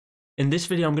In this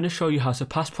video, I'm going to show you how to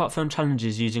pass prop firm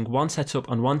challenges using one setup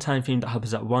on one time frame that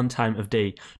happens at one time of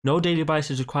day. No daily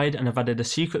bias is required, and I've added a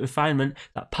secret refinement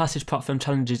that passes prop firm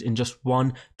challenges in just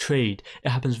one trade. It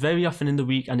happens very often in the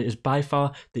week, and it is by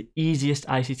far the easiest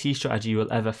ICT strategy you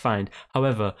will ever find.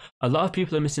 However, a lot of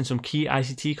people are missing some key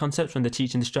ICT concepts when they're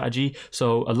teaching the strategy,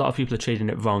 so a lot of people are trading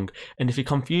it wrong. And if you're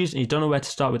confused and you don't know where to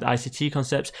start with ICT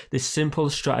concepts, this simple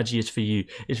strategy is for you.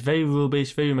 It's very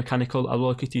rule-based, very mechanical. I'll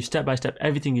walk you through step by step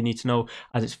everything you need to know,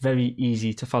 as it's very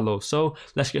easy to follow. So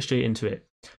let's get straight into it.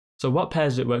 So what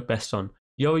pairs does it work best on?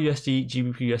 Euro USD,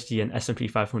 GBP USD, and S&P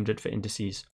 500 for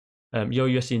indices. Euro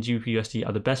USD and GBP USD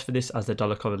are the best for this as they're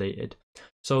dollar correlated.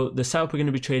 So the setup we're going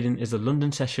to be trading is the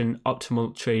London session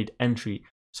optimal trade entry.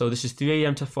 So this is 3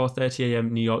 AM to 4:30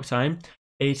 AM New York time,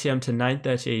 8 AM to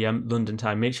 9:30 AM London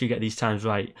time. Make sure you get these times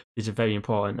right. These are very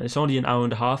important. It's only an hour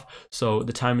and a half, so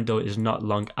the time window is not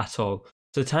long at all.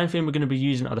 So the time frame we're going to be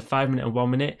using are the 5 minute and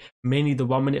 1 minute, mainly the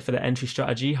 1 minute for the entry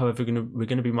strategy. However, we're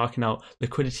going to be marking out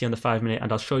liquidity on the 5 minute,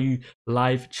 and I'll show you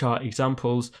live chart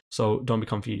examples, so don't be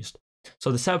confused.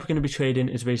 So the setup we're going to be trading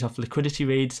is based off liquidity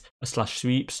raids /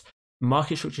 sweeps,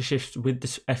 market structure shifts with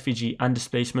this FVG and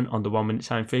displacement on the 1 minute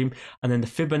time frame, and then the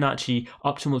Fibonacci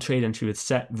optimal trade entry with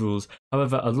set rules.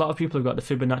 However, a lot of people have got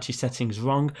the Fibonacci settings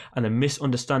wrong and are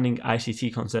misunderstanding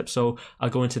ICT concepts, so I'll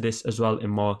go into this as well in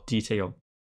more detail.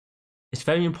 It's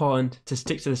very important to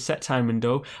stick to the set time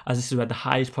window, as this is where the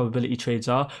highest probability trades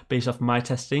are based off my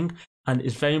testing, and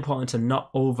it's very important to not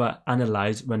over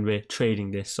analyze when we're trading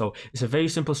this. So it's a very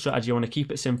simple strategy. I want to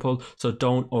keep it simple, so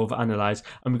don't over analyze.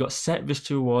 And we've got set risk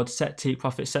to reward, set take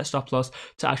profit, set stop loss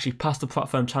to actually pass the prop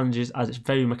firm challenges, as it's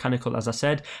very mechanical, as I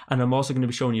said. And I'm also going to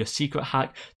be showing you a secret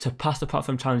hack to pass the prop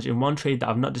firm challenge in one trade that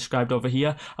I've not described over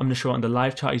here. I'm going to show it on the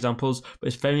live chart examples, but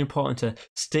it's very important to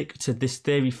stick to this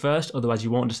theory first, otherwise you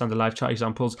won't understand the live chart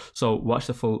examples. So watch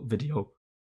the full video.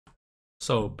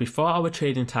 So before our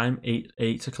trading time,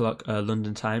 8 o'clock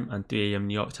London time and 3 AM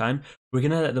New York time, we're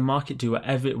going to let the market do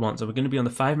whatever it wants. So we're going to be on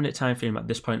the 5 minute time frame at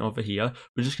this point over here.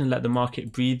 We're just going to let the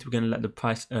market breathe. We're going to let the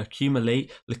price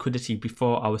accumulate liquidity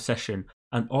before our session.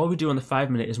 And all we do on the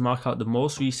 5 minute is mark out the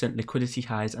most recent liquidity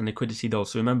highs and liquidity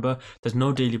lows. So remember, there's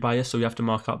no daily bias, so we have to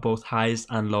mark out both highs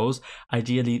and lows.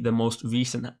 Ideally, the most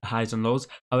recent highs and lows.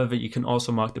 However, you can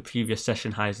also mark the previous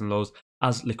session highs and lows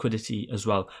as liquidity as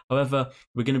well. However,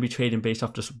 we're going to be trading based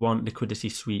off just one liquidity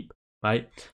sweep, right?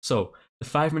 So the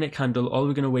 5 minute candle, all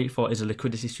we're going to wait for is a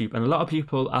liquidity sweep. And a lot of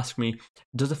people ask me,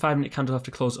 does the 5 minute candle have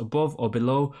to close above or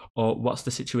below, or what's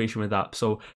the situation with that?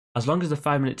 So as long as the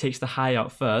 5 minute takes the high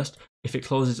out first, if it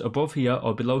closes above here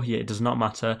or below here, it does not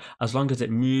matter. As long as it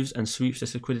moves and sweeps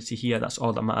this liquidity here, that's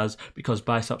all that matters, because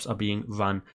buy stops are being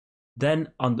run. Then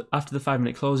after the 5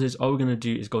 minute closes, all we're going to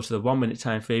do is go to the 1 minute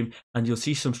time frame, and you'll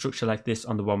see some structure like this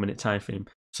on the 1 minute time frame.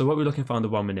 So what we're looking for on the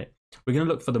 1 minute, we're going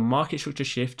to look for the market structure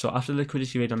shift. So after the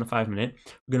liquidity rate on the 5 minute,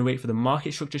 we're going to wait for the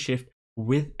market structure shift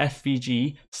with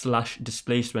FVG /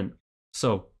 displacement.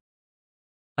 So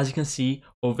as you can see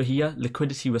over here,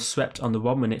 liquidity was swept on the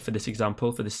 1 minute for this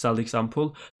example, for this sell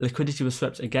example. Liquidity was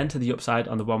swept again to the upside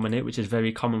on the 1 minute, which is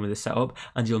very common with this setup.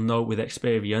 And you'll know with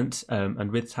experience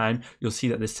and with time, you'll see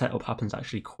that this setup happens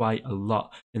actually quite a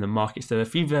lot in the markets. There are a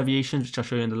few variations, which I'll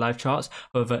show you in the live charts.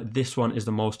 However, this one is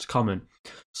the most common.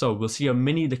 So we'll see a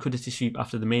mini liquidity sweep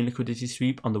after the main liquidity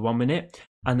sweep on the 1 minute.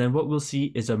 And then what we'll see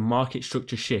is a market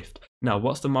structure shift. Now,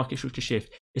 what's the market structure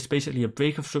shift? It's basically a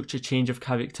break of structure, change of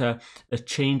character, a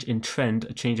change in trend,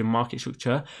 a change in market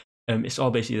structure. It's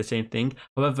all basically the same thing.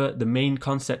 However, the main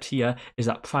concept here is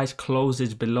that price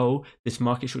closes below this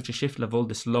market structure shift level,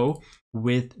 this low,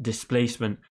 with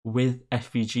displacement, with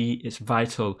FVG. It's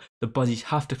vital. The bodies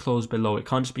have to close below. It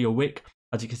can't just be a wick.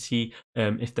 As you can see,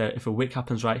 if a wick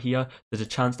happens right here, there's a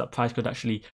chance that price could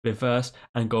actually reverse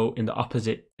and go in the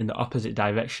opposite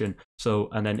direction. So,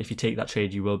 and then if you take that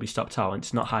trade, you will be stopped out, and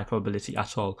it's not high probability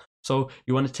at all. So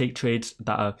you want to take trades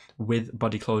that are with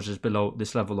body closures below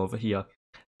this level over here.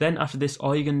 Then after this,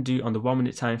 all you're going to do on the 1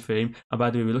 minute time frame, and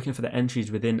by the way, we're looking for the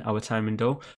entries within our time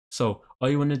window. So all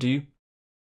you want to do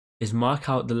is mark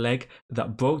out the leg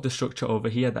that broke the structure over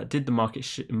here, that did the market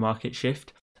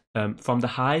shift from the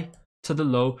high to the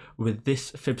low with this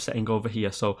fib setting over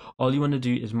here. So all you want to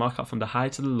do is mark out from the high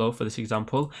to the low for this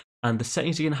example, and the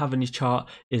settings you're going to have in your chart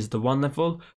is the 1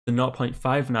 level, the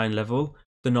 0.59 level,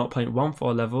 the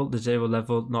 0.14 level, the 0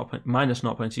 level, minus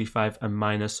 0.25 and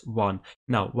minus 1.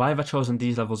 Now, why have I chosen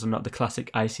these levels and not the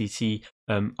classic ICT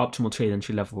optimal trade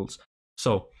entry levels?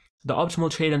 So The optimal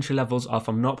trade entry levels are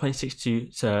from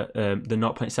 0.62 to the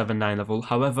 0.79 level.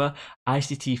 However,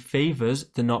 ICT favors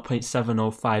the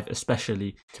 0.705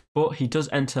 especially, but he does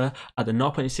enter at the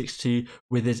 0.62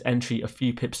 with his entry a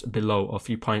few pips below, or a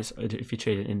few points if you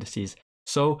trade in indices.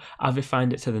 So I've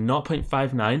refined it to the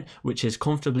 0.59, which is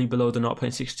comfortably below the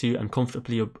 0.62 and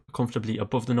comfortably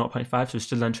above the 0.5, so we're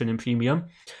still entering in premium.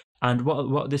 And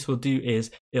what this will do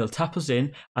is it'll tap us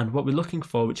in, and what we're looking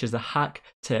for, which is the hack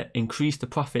to increase the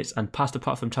profits and pass the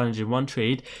profit challenge in one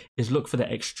trade, is look for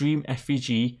the extreme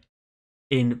FVG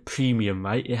in premium,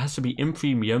 right? It has to be in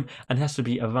premium and it has to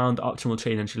be around the optimal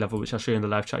trade entry level, which I'll show you in the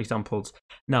live chat examples.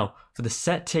 Now, for the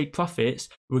set take profits,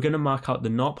 we're going to mark out the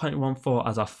 0.14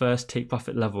 as our first take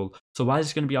profit level. So why is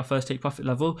this going to be our first take profit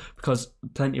level? Because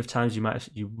plenty of times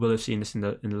you will have seen this in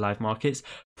the live markets.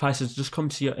 Prices just come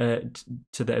to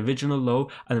the original low,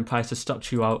 and then prices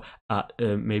stopped you out at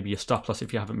maybe your stop loss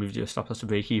if you haven't moved your stop loss to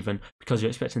break even, because you're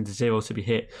expecting the zero to be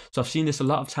hit. So I've seen this a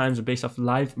lot of times based off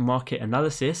live market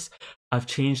analysis. I've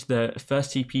changed the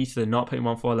first TP to the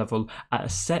 0.14 level at a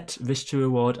set risk to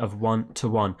reward of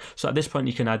 1:1. So at this point,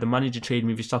 you can either manage your trade,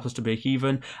 move your stop loss to break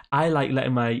even. I like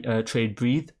letting my trade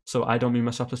breathe, so I don't move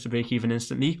my stop loss to break even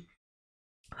instantly.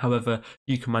 However,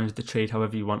 you can manage the trade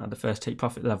however you want at the first take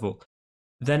profit level.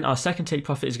 Then our second take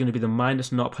profit is going to be the minus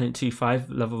 0.25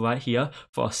 level right here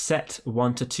for a set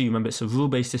 1 to 2. Remember, it's a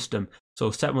rule-based system. So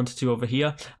set 1 to 2 over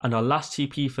here. And our last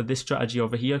TP for this strategy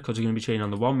over here, because we're going to be trading on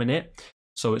the 1 minute.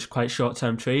 So it's quite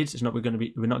short-term trades. We're not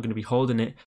going to be holding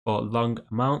it for long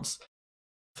amounts,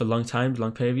 for long times,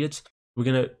 long periods. We're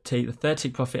going to take the third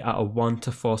take profit at a 1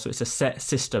 to 4, so it's a set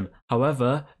system.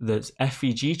 However, the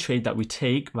FVG trade that we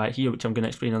take right here, which I'm going to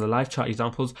explain on the live chart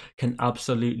examples, can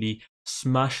absolutely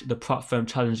smash the prop firm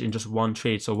challenge in just one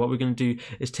trade. So what we're going to do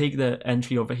is take the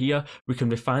entry over here. We can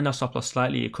refine our stop loss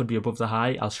slightly. It could be above the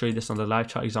high. I'll show you this on the live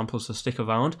chart examples, so stick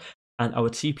around. And our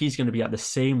TP is going to be at the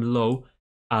same low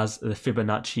as the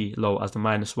Fibonacci low, as the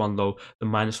 -1 low, the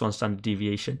 -1 standard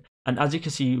deviation. And as you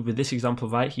can see with this example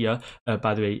right here,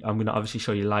 by the way, I'm going to obviously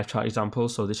show you live chart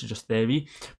examples, so this is just theory.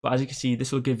 But as you can see,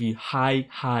 this will give you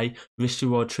high risk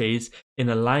reward trades in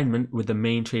alignment with the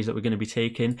main trades that we're going to be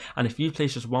taking. And if you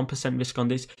place just 1% risk on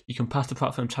this, you can pass the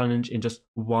platform challenge in just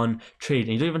one trade.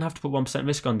 And you don't even have to put 1%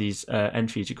 risk on these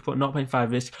entries. You can put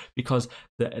 0.5 risk, because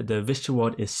the risk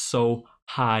reward is so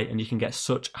high and you can get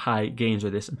such high gains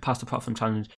with this and pass the platform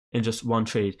challenge in just one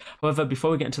trade. However,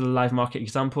 before we get into the live market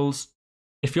examples,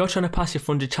 if you're trying to pass your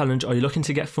funded challenge or you're looking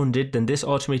to get funded, then this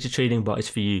automated trading bot is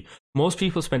for you. Most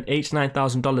people spend $8,000 to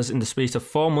 $9,000 in the space of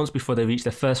 4 months before they reach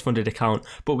their first funded account.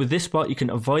 But with this bot, you can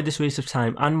avoid this waste of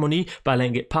time and money by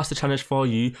letting it pass the challenge for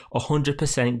you,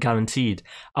 100% guaranteed.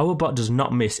 Our bot does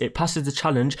not miss. It passes the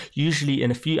challenge usually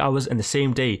in a few hours and the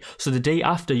same day. So the day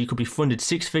after, you could be funded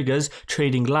 6 figures,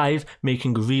 trading live,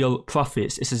 making real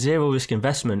profits. It's a zero risk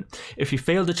investment. If you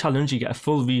fail the challenge, you get a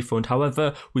full refund.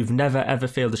 However, we've never ever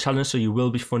failed the challenge, so you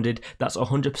will be funded. That's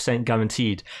 100%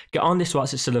 guaranteed. Get on this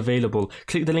whilst it's still available.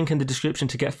 Click the link in the description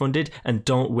to get funded, and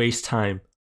don't waste time.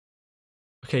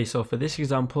 Okay, so for this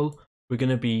example, we're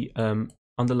going to be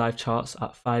on the live charts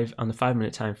at 5 on the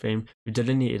 5-minute time frame. We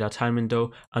delineated our time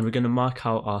window, and we're going to mark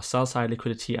out our sell side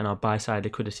liquidity and our buy side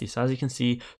liquidity. So as you can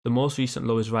see, the most recent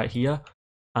low is right here,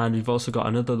 and we've also got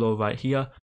another low right here.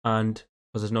 And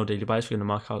because there's no daily buys, we're going to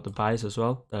mark out the buys as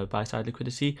well, the buy side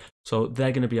liquidity. So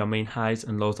they're going to be our main highs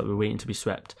and lows that we're waiting to be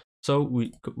swept. So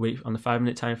we wait on the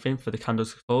 5-minute time frame for the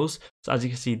candles to close. So as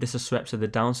you can see, this is swept to the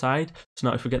downside. So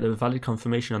now if we get the valid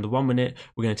confirmation on the 1 minute,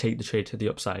 we're going to take the trade to the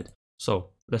upside.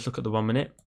 So let's look at the 1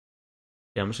 minute.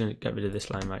 Yeah, I'm just going to get rid of this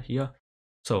line right here.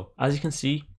 So as you can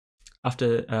see,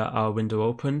 after our window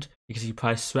opened, you can see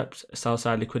price swept sell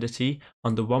side liquidity.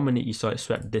 On the 1 minute, you saw it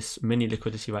swept this mini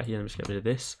liquidity right here. Let me just get rid of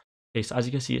this. Okay, so as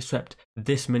you can see, it swept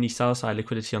this mini sell side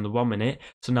liquidity on the 1 minute.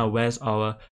 So now where's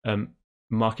our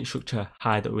market structure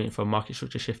high that we're waiting for a market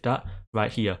structure shift at? Right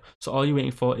here. So all you're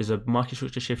waiting for is a market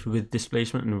structure shift with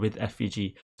displacement and with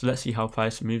FVG. So let's see how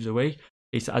price moves away.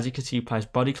 Okay, so as you can see, price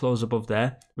body close above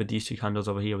there with these two candles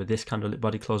over here, with this candle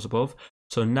body close above.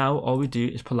 So now all we do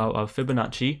is pull out our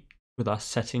Fibonacci with our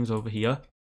settings over here,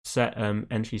 set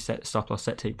entry, set stop loss,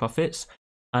 set take profits.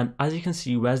 And as you can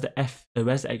see, where's the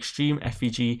extreme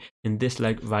FVG in this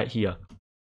leg right here?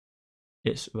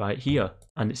 It's right here,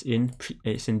 and it's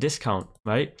in discount,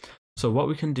 right? So what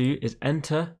we can do is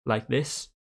enter like this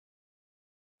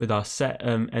with our set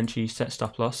entry, set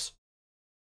stop loss,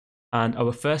 and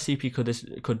our first TP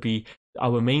could be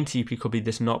our main TP could be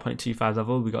this 0.25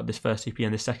 level. We got this first TP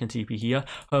and this second TP here.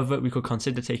 However, we could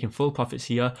consider taking full profits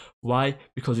here. Why?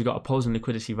 Because we got opposing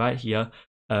liquidity right here.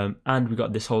 and we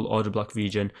got this whole order block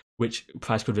region which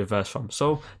price could reverse from.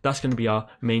 So that's going to be our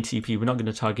main TP. We're not going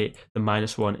to target the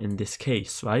 -1 in this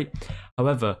case, right?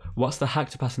 However, what's the hack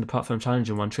to passing the platform challenge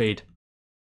in one trade?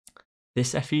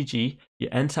 This FVG, you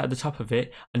enter at the top of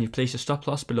it and you place a stop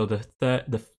loss below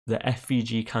the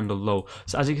FVG candle low.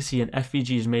 So as you can see, an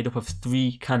FVG is made up of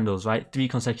 3 candles, right? 3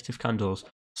 consecutive candles.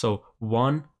 So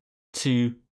 1,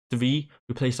 2, 3.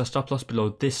 We place our stop loss below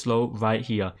this low right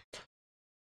here.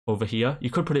 Over here, you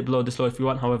could put it below this low if you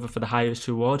want. However, for the highest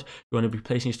reward, you want to be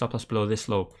placing your stop loss below this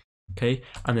low. Okay,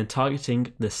 and then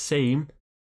targeting the same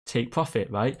take profit,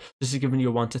 right? This is giving you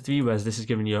a 1 to 3, whereas this is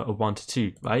giving you a 1 to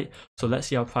 2, right? So let's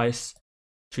see how price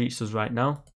treats us right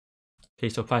now. Okay,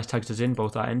 so price tags us in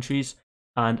both our entries,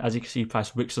 and as you can see,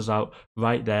 price wicks us out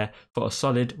right there for a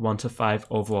solid 1 to 5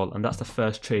 overall, and that's the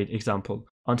first trade example.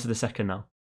 On to the second now.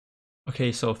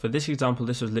 Okay, so for this example,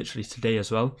 this was literally today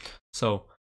as well. So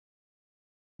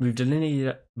we've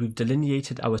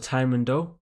delineated our time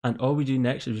window, and all we do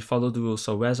next is we follow the rules.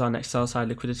 So where's our next sell side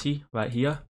liquidity? Right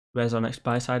here. Where's our next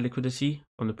buy side liquidity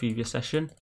from the previous session?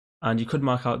 And you could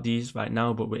mark out these right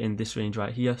now, but we're in this range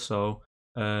right here. So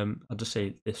I'll just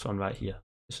say this one right here.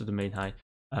 This was the main high,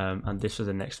 and this was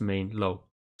the next main low.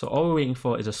 So all we're waiting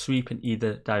for is a sweep in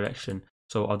either direction.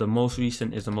 So the most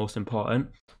recent is the most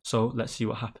important. So let's see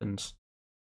what happens.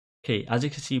 Okay, as you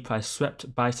can see, price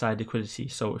swept buy side liquidity.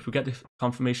 So if we get the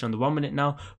confirmation on the 1 minute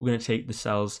now, we're going to take the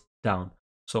sells down.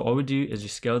 So all we do is we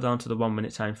scale down to the 1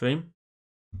 minute time frame,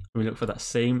 and we look for that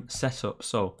same setup.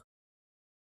 So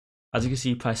as you can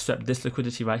see, price swept this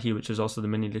liquidity right here, which is also the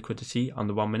mini liquidity on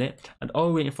the 1 minute. And all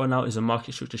we're waiting for now is a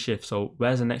market structure shift. So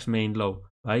where's the next main low,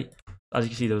 right? As you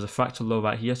can see, there was a fractal low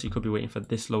right here, so you could be waiting for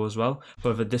this low as well.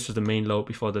 However, this was the main low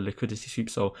before the liquidity sweep,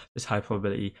 so this high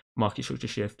probability market structure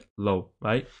shift low,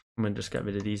 right? I'm going to just get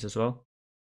rid of these as well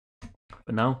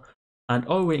for now. And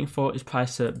all we're waiting for is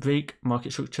price to break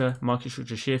market structure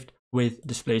shift with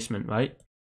displacement, right?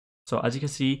 So as you can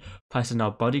see, price is now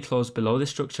body closed below this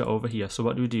structure over here. So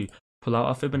what do? Pull out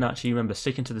our Fibonacci. Remember,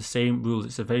 sticking to the same rules.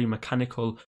 It's a very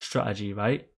mechanical strategy,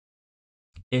 right?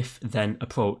 If then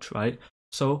approach, right?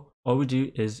 So all we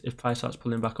do is if price starts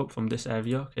pulling back up from this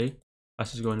area, okay,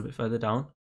 price is going a bit further down.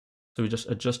 So we just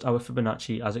adjust our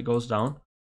Fibonacci as it goes down,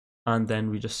 and then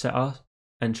we just set our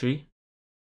entry,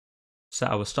 set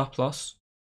our stop loss,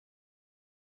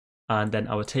 and then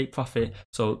our take profit.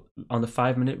 So on the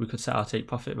 5 minute, we could set our take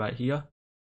profit right here.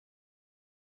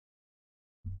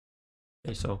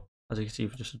 Okay, so as you can see,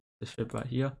 just this fib right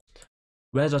here.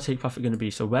 Where's our take profit going to be?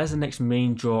 So where's the next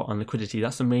main draw on liquidity?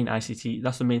 That's the main ICT.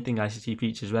 That's the main thing ICT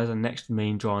preaches. Where's the next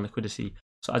main draw on liquidity?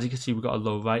 So as you can see, we've got a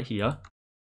low right here.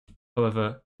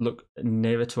 However, look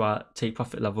nearer to our take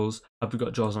profit levels. Have we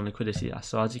got draws on liquidity?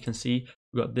 So as you can see,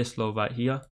 we've got this low right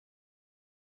here.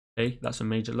 Okay, that's a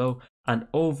major low. And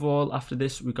overall, after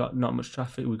this, we got not much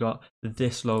traffic. We got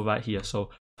this low right here.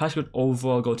 So price could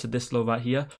overall go to this low right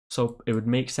here. So it would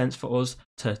make sense for us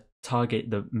to target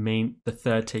the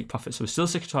third take profit. So we're still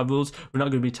sticking to our rules. We're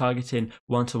not going to be targeting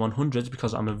 1 to 100s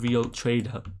because I'm a real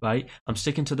trader, right? I'm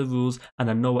sticking to the rules, and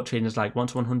I know what trading is like. 1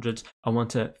 to 100s and 1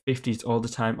 to 50s all the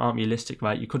time aren't realistic,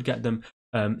 right? You could get them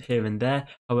here and there.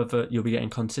 However, you'll be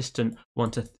getting consistent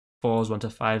 1 to 4s, 1 to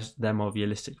 5s. They're more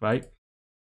realistic, right?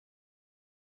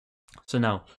 So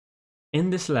now, in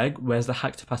this leg, where's the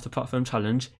hack to pass the platform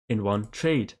challenge in one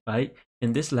trade, right?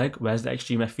 In this leg, where's the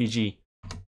extreme FVG?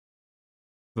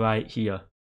 Right here.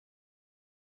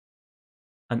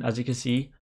 And as you can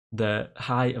see, the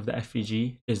high of the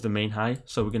FVG is the main high.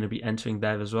 So we're going to be entering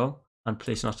there as well and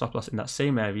placing our stop loss in that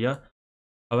same area.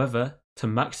 However, to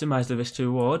maximize the risk to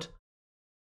reward,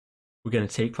 we're going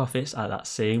to take profits at that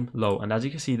same low. And as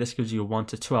you can see, this gives you a 1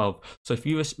 to 12. So if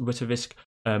you were to risk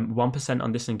 1%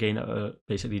 on this and gain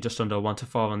basically just under 1 to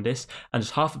 4 on this, and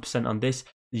just 0.5% on this,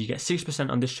 you get 6%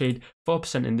 on this trade,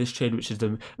 4% in this trade, which is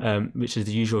the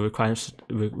usual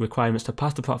requirements to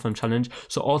pass the platform challenge.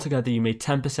 So altogether, you made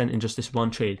 10% in just this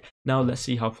one trade. Now let's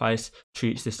see how price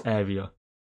treats this area.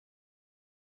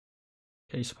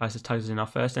 Okay, so price is tagged in our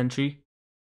first entry.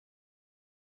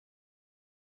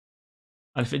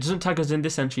 And if it doesn't tag us in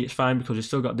this entry, it's fine because we've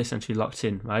still got this entry locked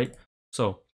in, right?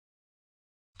 So,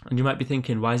 and you might be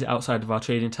thinking, why is it outside of our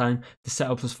trading time? The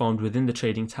setup was formed within the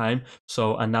trading time.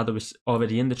 So, and now that we're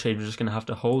already in the trade, we're just going to have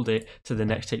to hold it to the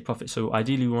next take profit. So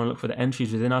ideally, we want to look for the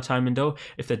entries within our time window.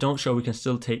 If they don't show, we can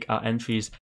still take our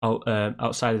entries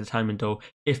outside of the time window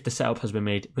if the setup has been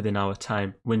made within our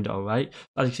time window, right?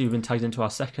 As you can see, we've been tagged into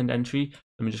our second entry.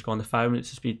 Let me just go on the 5 minutes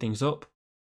to speed things up.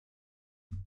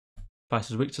 Price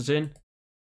has wicked us in.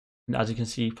 And as you can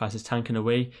see, price is tanking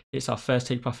away. It's our first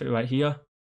take profit right here.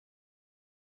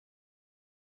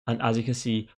 And as you can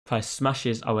see, price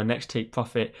smashes our next take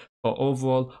profit for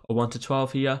overall a 1 to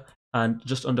 12 here and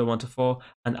just under 1 to 4.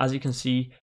 And as you can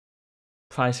see,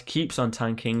 price keeps on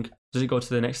tanking. Does it go to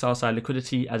the next sell side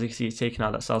liquidity? As you can see, it's taking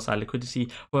out that sell side liquidity.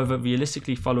 However,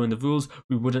 realistically, following the rules,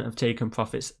 we wouldn't have taken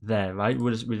profits there, right?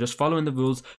 We're just following the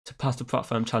rules to pass the prop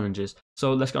firm challenges.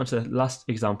 So let's go on to the last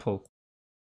example.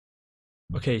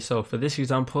 Okay, so for this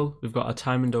example, we've got a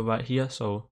time window right here.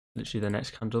 So literally the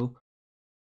next candle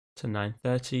to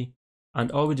 9:30.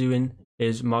 And all we're doing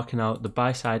is marking out the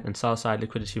buy side and sell side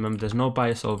liquidity. Remember, there's no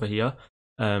bias over here.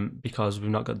 Because we've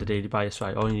not got the daily bias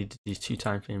right. All you need is these 2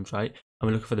 time frames, right? And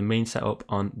we're looking for the main setup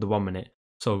on the 1 minute.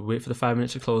 So wait for the 5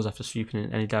 minutes to close after sweeping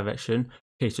in any direction.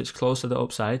 Okay, so it's close to the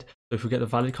upside. So if we get the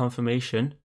valid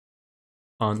confirmation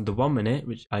on the 1 minute,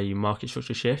 which i.e. market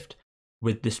structure shift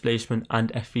with displacement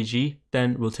and FVG,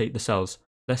 then we'll take the sells.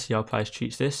 Let's see how price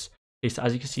treats this. Okay, so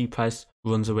as you can see, price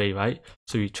runs away, right?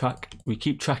 So we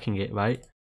keep tracking it, right?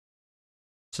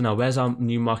 So now where's our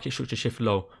new market structure shift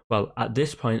low? Well, at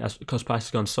this point, because price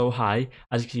has gone so high,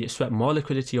 as you can see, it swept more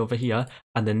liquidity over here,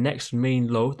 and the next main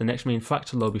low, the next main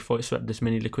fractal low before it swept this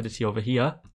mini liquidity over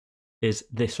here is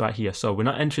this right here. So we're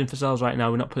not entering for sales right now,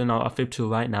 we're not putting out our fib tool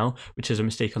right now, which is a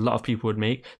mistake a lot of people would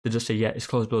make. They just say, yeah, it's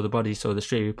closed below the body, so the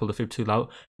straight we pull the fib tool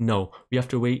out. No, we have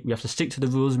to wait, we have to stick to the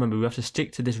rules. Remember, we have to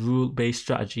stick to this rule-based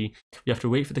strategy. We have to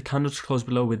wait for the candle to close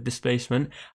below with displacement,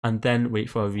 and then wait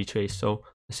for a retrace. So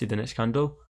let's see the next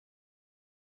candle.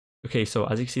 Okay, so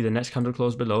as you can see, the next candle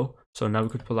closed below. So now we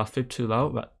could pull our fib tool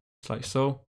out, just like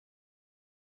so.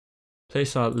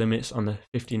 Place our limits on the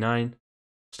 59,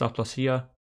 stop loss here.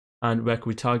 And where could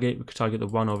we target? We could target the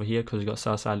 1 over here because we've got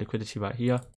sell side liquidity right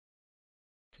here.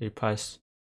 Okay, price.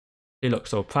 Hey, look,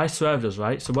 so price swerved us,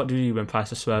 right? So what do we do when price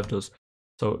has swerved us?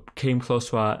 So it came close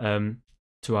to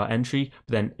our entry,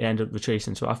 but then it ended up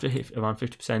retracing. So after it hit around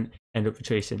 50%, ended up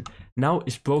retracing. Now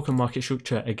it's broken market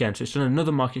structure again. So it's done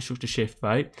another market structure shift,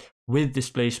 right? With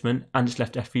displacement, and it's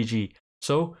left FVG.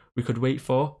 So we could wait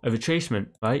for a retracement,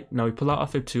 right? Now we pull out our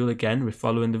fib tool again, we're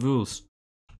following the rules.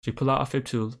 So we pull out our fib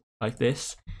tool like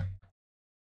this.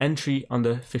 Entry on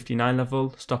the 59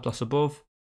 level, stop loss above.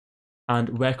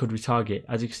 And where could we target?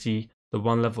 As you can see, the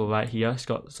 1 level right here, it's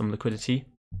got some liquidity.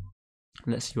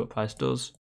 Let's see what price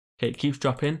does. Okay, it keeps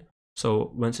dropping,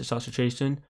 so once it starts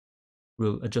retracing,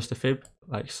 we'll adjust the fib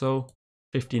like so.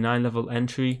 59 level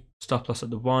entry, stop loss at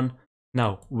the 1.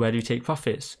 Now, where do we take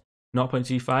profits?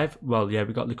 0.25, well, yeah,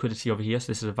 we got liquidity over here, so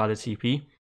this is a valid TP.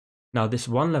 Now, this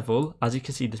 1 level, as you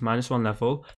can see, this -1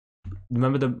 level,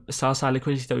 remember the sell side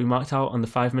liquidity that we marked out on the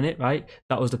 5 minute, right?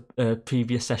 That was the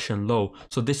previous session low.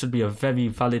 So this would be a very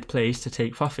valid place to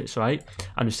take profits, right?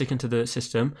 And we're sticking to the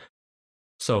system.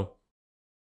 So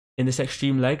in this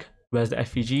extreme leg, where's the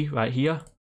FVG? Right here.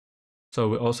 So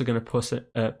we're also going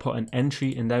to put an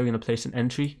entry in there. We're going to place an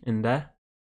entry in there.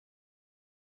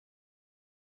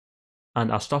 And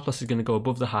our stop loss is going to go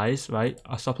above the highs, right?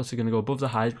 Our stop loss is going to go above the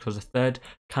highs because the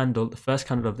first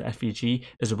candle of the FVG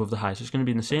is above the highs. So it's going to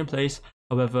be in the same place.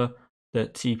 However, the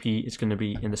TP is going to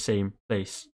be in the same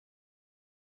place.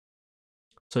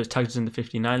 So it's tagged in the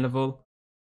 59 level.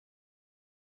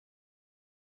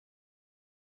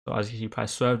 So as you can see,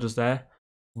 price swerved us there.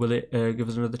 Will it give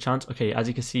us another chance? Okay, as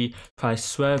you can see, price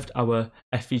swerved our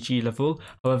FVG level.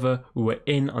 However, we were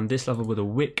in on this level with a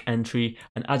wick entry,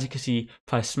 and as you can see,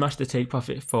 price smashed the take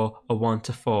profit for a 1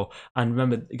 to 4. And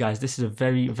remember, guys, this is a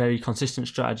very, very consistent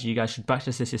strategy. You guys should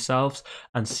practice this yourselves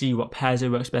and see what pairs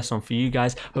it works best on for you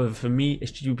guys. However, for me,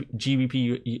 it's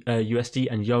GBP USD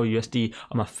and Euro USD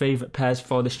are my favorite pairs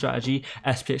for this strategy.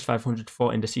 SPX 500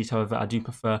 for indices, however, I do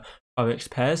prefer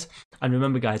Forex pairs. And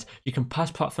remember, guys, you can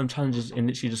pass platform challenges in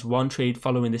literally just 1 trade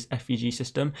following this FVG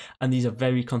system, and these are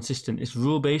very consistent. It's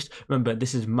rule based. Remember,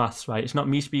 this is maths, right? It's not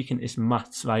me speaking, it's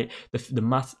maths, right? The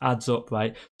math adds up,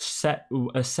 right? Set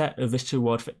a risk to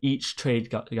reward for each trade,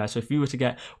 guys. So if you were to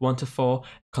get 1 to 4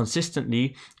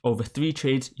 consistently over 3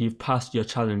 trades, you've passed your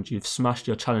challenge, you've smashed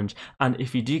your challenge. And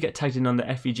if you do get tagged in on the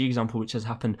FVG example, which has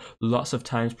happened lots of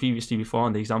times previously before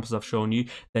on the examples I've shown you,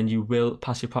 then you will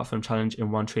pass your platform challenge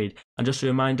in 1 trade. And just a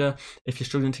reminder, if you're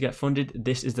struggling to get funded,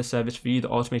 this is the service for you. The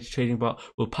automated trading bot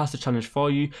will pass the challenge for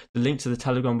you. The link to the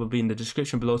Telegram will be in the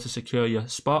description below to secure your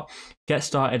spot. Get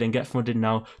started and get funded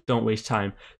now. Don't waste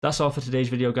time. That's all for today's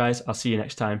video, guys. I'll see you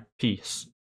next time. Peace.